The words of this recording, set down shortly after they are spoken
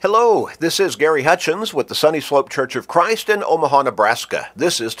Hello, this is Gary Hutchins with the Sunny Slope Church of Christ in Omaha, Nebraska.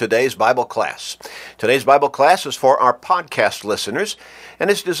 This is today's Bible class. Today's Bible class is for our podcast listeners, and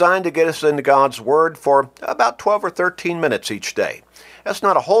it's designed to get us into God's Word for about 12 or 13 minutes each day. That's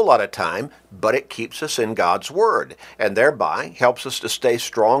not a whole lot of time, but it keeps us in God's Word, and thereby helps us to stay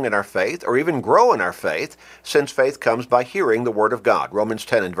strong in our faith, or even grow in our faith, since faith comes by hearing the Word of God, Romans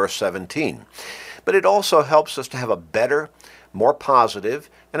 10 and verse 17. But it also helps us to have a better, more positive,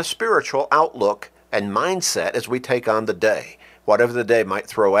 and a spiritual outlook and mindset as we take on the day, whatever the day might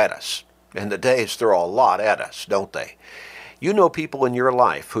throw at us. And the days throw a lot at us, don't they? You know people in your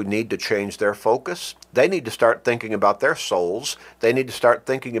life who need to change their focus. They need to start thinking about their souls. They need to start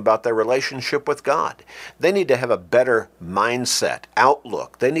thinking about their relationship with God. They need to have a better mindset,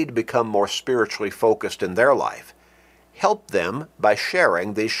 outlook. They need to become more spiritually focused in their life. Help them by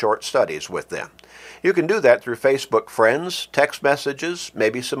sharing these short studies with them. You can do that through Facebook friends, text messages,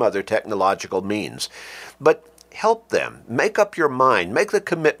 maybe some other technological means. But help them. Make up your mind. Make the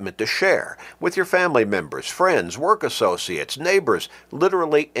commitment to share with your family members, friends, work associates, neighbors,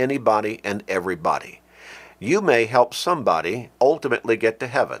 literally anybody and everybody. You may help somebody ultimately get to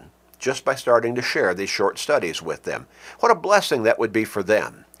heaven just by starting to share these short studies with them. What a blessing that would be for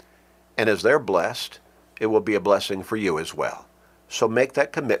them. And as they're blessed, it will be a blessing for you as well. So make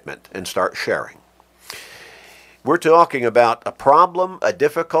that commitment and start sharing. We're talking about a problem, a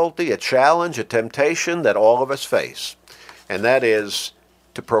difficulty, a challenge, a temptation that all of us face. And that is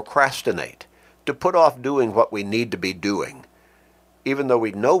to procrastinate, to put off doing what we need to be doing. Even though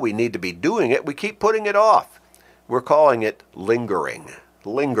we know we need to be doing it, we keep putting it off. We're calling it lingering.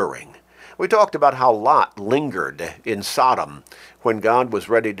 Lingering. We talked about how Lot lingered in Sodom when God was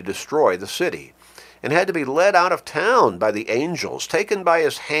ready to destroy the city, and had to be led out of town by the angels, taken by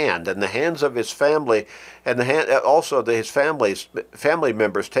his hand and the hands of his family, and his family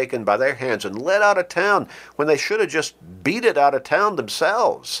members taken by their hands and led out of town when they should have just beat it out of town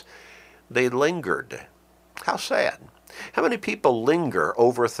themselves. They lingered. How sad. How many people linger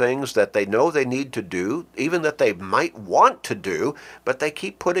over things that they know they need to do, even that they might want to do, but they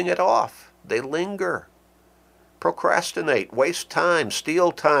keep putting it off? They linger. Procrastinate, waste time,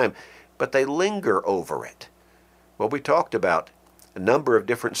 steal time, but they linger over it. Well, we talked about a number of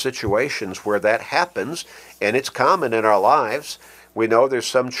different situations where that happens, and it's common in our lives. We know there's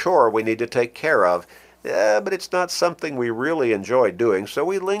some chore we need to take care of, but it's not something we really enjoy doing, so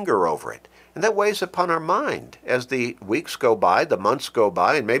we linger over it. And that weighs upon our mind as the weeks go by, the months go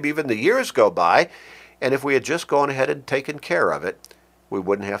by, and maybe even the years go by. And if we had just gone ahead and taken care of it, we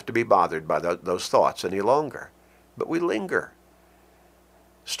wouldn't have to be bothered by those thoughts any longer. But we linger.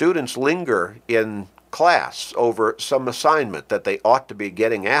 Students linger in class over some assignment that they ought to be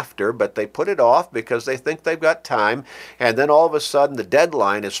getting after, but they put it off because they think they've got time, and then all of a sudden the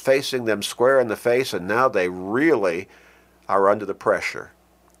deadline is facing them square in the face, and now they really are under the pressure.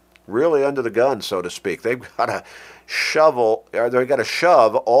 Really under the gun, so to speak. They've got to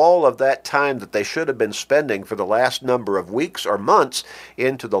shove all of that time that they should have been spending for the last number of weeks or months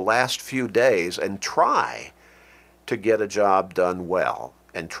into the last few days and try to get a job done well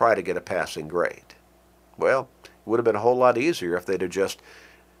and try to get a passing grade. Well, it would have been a whole lot easier if they'd have just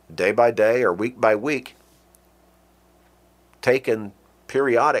day by day or week by week taken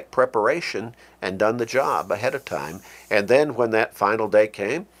periodic preparation and done the job ahead of time. And then when that final day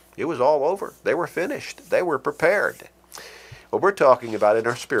came, it was all over. They were finished. They were prepared. Well, we're talking about in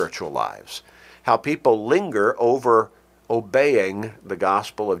our spiritual lives, how people linger over obeying the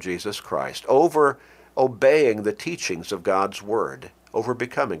gospel of Jesus Christ, over obeying the teachings of God's Word, over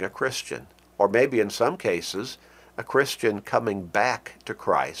becoming a Christian, or maybe in some cases, a Christian coming back to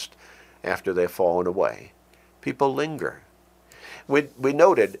Christ after they've fallen away. People linger. We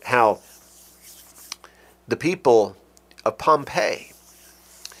noted how the people of Pompeii,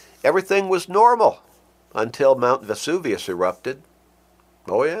 everything was normal until Mount Vesuvius erupted.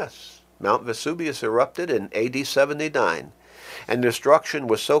 Oh yes, Mount Vesuvius erupted in AD 79, and destruction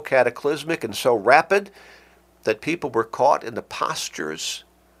was so cataclysmic and so rapid that people were caught in the postures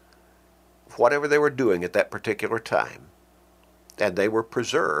of whatever they were doing at that particular time. And they were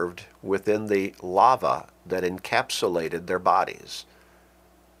preserved within the lava that encapsulated their bodies.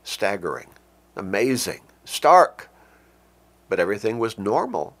 Staggering, amazing, stark. But everything was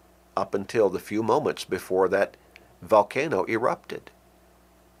normal up until the few moments before that volcano erupted.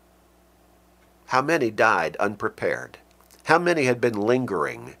 How many died unprepared? How many had been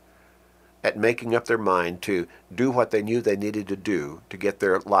lingering at making up their mind to do what they knew they needed to do to get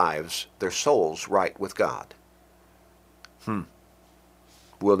their lives, their souls right with God?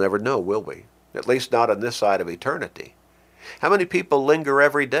 We'll never know, will we? At least not on this side of eternity. How many people linger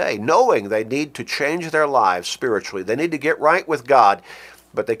every day knowing they need to change their lives spiritually? They need to get right with God,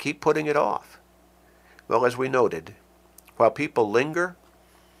 but they keep putting it off. Well, as we noted, while people linger,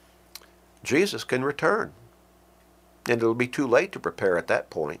 Jesus can return. And it'll be too late to prepare at that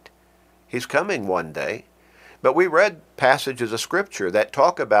point. He's coming one day. But we read passages of Scripture that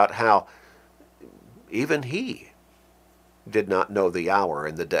talk about how even he did not know the hour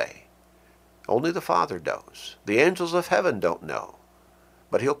and the day. Only the Father knows. The angels of heaven don't know.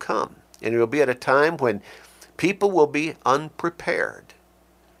 But he'll come. And it'll be at a time when people will be unprepared.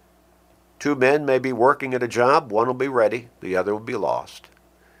 Two men may be working at a job. One will be ready. The other will be lost.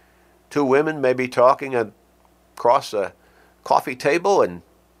 Two women may be talking across a coffee table, and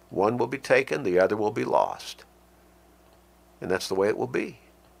one will be taken, the other will be lost. And that's the way it will be.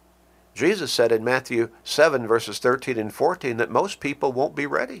 Jesus said in Matthew 7, verses 13 and 14, that most people won't be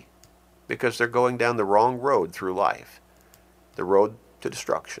ready because they're going down the wrong road through life, the road to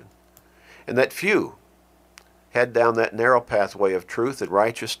destruction. And that few head down that narrow pathway of truth and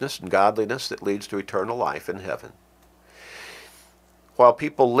righteousness and godliness that leads to eternal life in heaven. While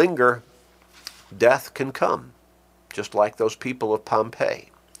people linger, death can come, just like those people of Pompeii.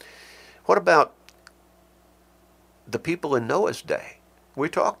 What about the people in Noah's day? We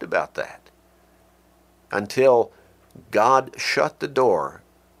talked about that. Until God shut the door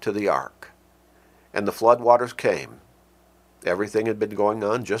to the ark and the floodwaters came, everything had been going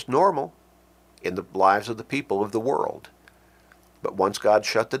on just normal in the lives of the people of the world. But once God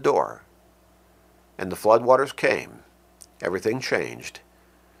shut the door and the floodwaters came, everything changed.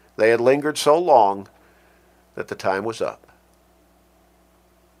 They had lingered so long that the time was up.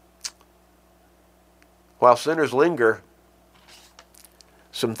 While sinners linger,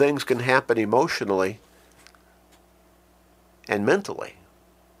 some things can happen emotionally and mentally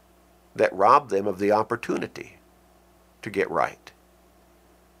that rob them of the opportunity to get right,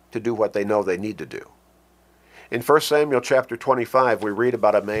 to do what they know they need to do. In 1 Samuel chapter 25, we read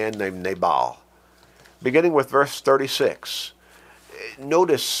about a man named Nabal. Beginning with verse 36,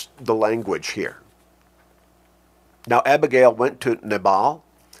 notice the language here. Now Abigail went to Nabal,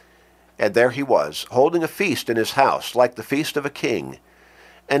 and there he was, holding a feast in his house, like the feast of a king.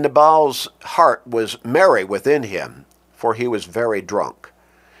 And Nabal's heart was merry within him, for he was very drunk.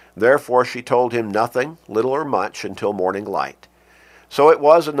 Therefore she told him nothing, little or much, until morning light. So it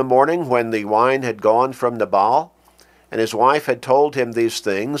was in the morning, when the wine had gone from Nabal, and his wife had told him these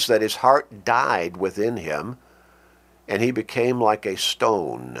things, that his heart died within him, and he became like a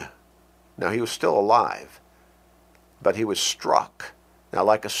stone. Now he was still alive, but he was struck. Now,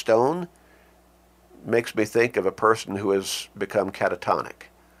 like a stone makes me think of a person who has become catatonic.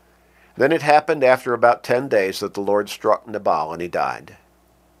 Then it happened after about 10 days that the Lord struck Nabal and he died.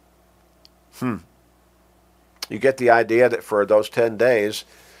 You get the idea that for those 10 days,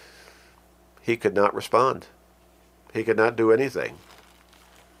 he could not respond. He could not do anything.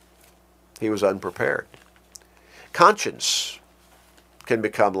 He was unprepared. Conscience can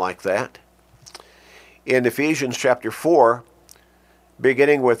become like that. In Ephesians chapter 4,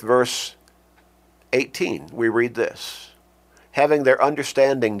 beginning with verse 18, we read this. Having their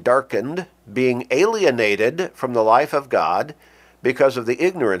understanding darkened, being alienated from the life of God, because of the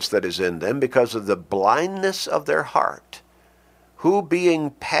ignorance that is in them, because of the blindness of their heart, who being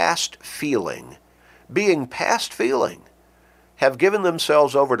past feeling, have given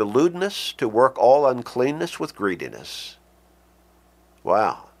themselves over to lewdness, to work all uncleanness with greediness.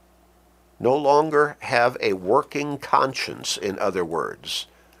 Wow. No longer have a working conscience, in other words,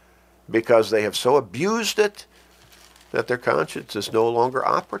 because they have so abused it that their conscience is no longer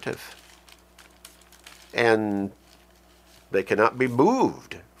operative. And they cannot be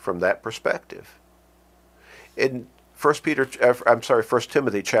moved from that perspective. In 1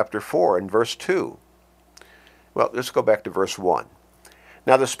 Timothy chapter 4 and verse 2. Well, let's go back to verse 1.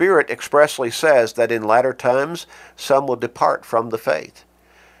 Now the Spirit expressly says that in latter times some will depart from the faith,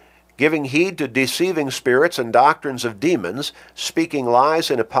 giving heed to deceiving spirits and doctrines of demons, speaking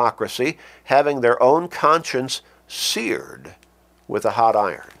lies in hypocrisy, having their own conscience seared with a hot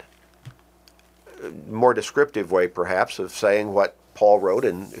iron. More descriptive way, perhaps, of saying what Paul wrote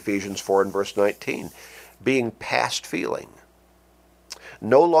in Ephesians 4 and verse 19, being past feeling,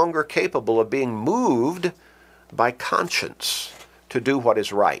 no longer capable of being moved by conscience to do what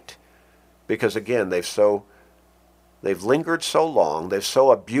is right, because again they've lingered so long, they've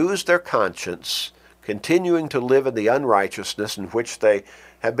so abused their conscience, continuing to live in the unrighteousness in which they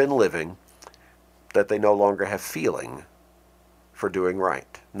have been living, that they no longer have feeling for doing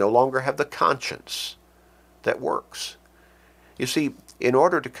right, no longer have the conscience that works. You see, in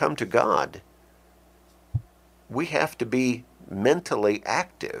order to come to God, we have to be mentally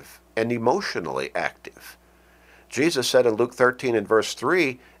active and emotionally active. Jesus said in Luke 13 and verse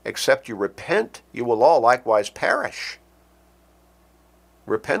 3, except you repent, you will all likewise perish.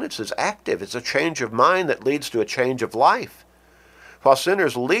 Repentance is active. It's a change of mind that leads to a change of life. While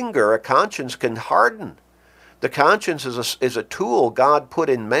sinners linger, a conscience can harden. The conscience is a tool God put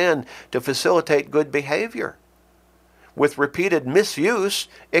in man to facilitate good behavior. With repeated misuse,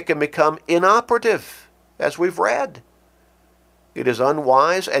 it can become inoperative, as we've read. It is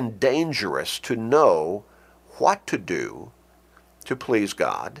unwise and dangerous to know what to do to please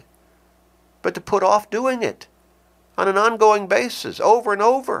God, but to put off doing it on an ongoing basis, over and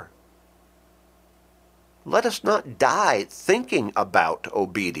over. Let us not die thinking about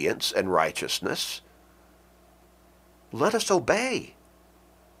obedience and righteousness. Let us obey.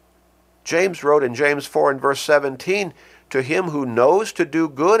 James wrote in James 4 and verse 17, to him who knows to do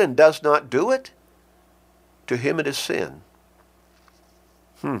good and does not do it, to him it is sin.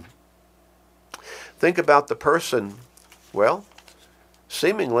 Think about the person, well,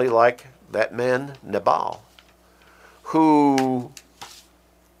 seemingly like that man Nabal, who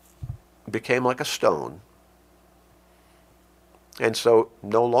became like a stone. And so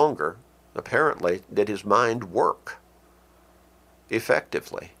no longer, apparently, did his mind work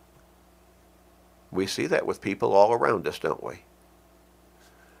effectively. We see that with people all around us, don't we?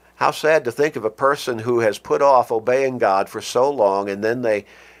 How sad to think of a person who has put off obeying God for so long, and then they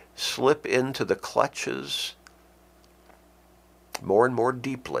slip into the clutches more and more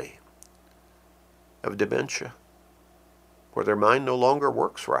deeply of dementia, where their mind no longer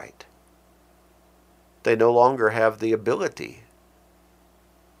works right. They no longer have the ability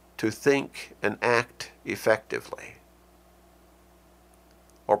to think and act effectively.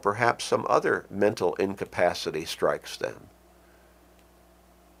 Or perhaps some other mental incapacity strikes them,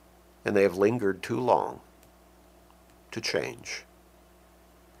 and they have lingered too long to change.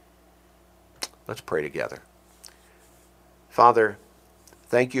 Let's pray together. Father,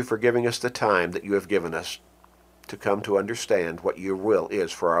 thank you for giving us the time that you have given us to come to understand what your will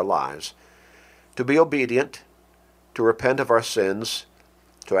is for our lives, to be obedient, to repent of our sins,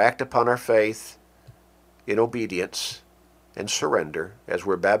 to act upon our faith in obedience and surrender as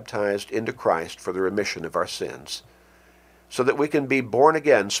we're baptized into Christ for the remission of our sins, so that we can be born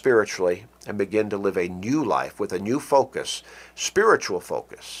again spiritually and begin to live a new life with a new focus, spiritual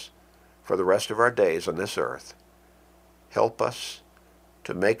focus, for the rest of our days on this earth. Help us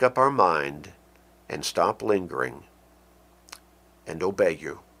to make up our mind and stop lingering and obey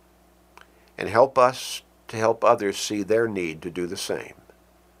you. And help us to help others see their need to do the same.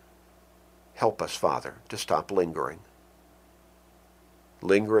 Help us, Father, to stop lingering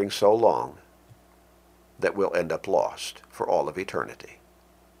so long that we'll end up lost for all of eternity.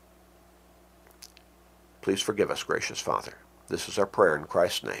 Please forgive us, gracious Father. This is our prayer in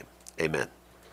Christ's name. Amen.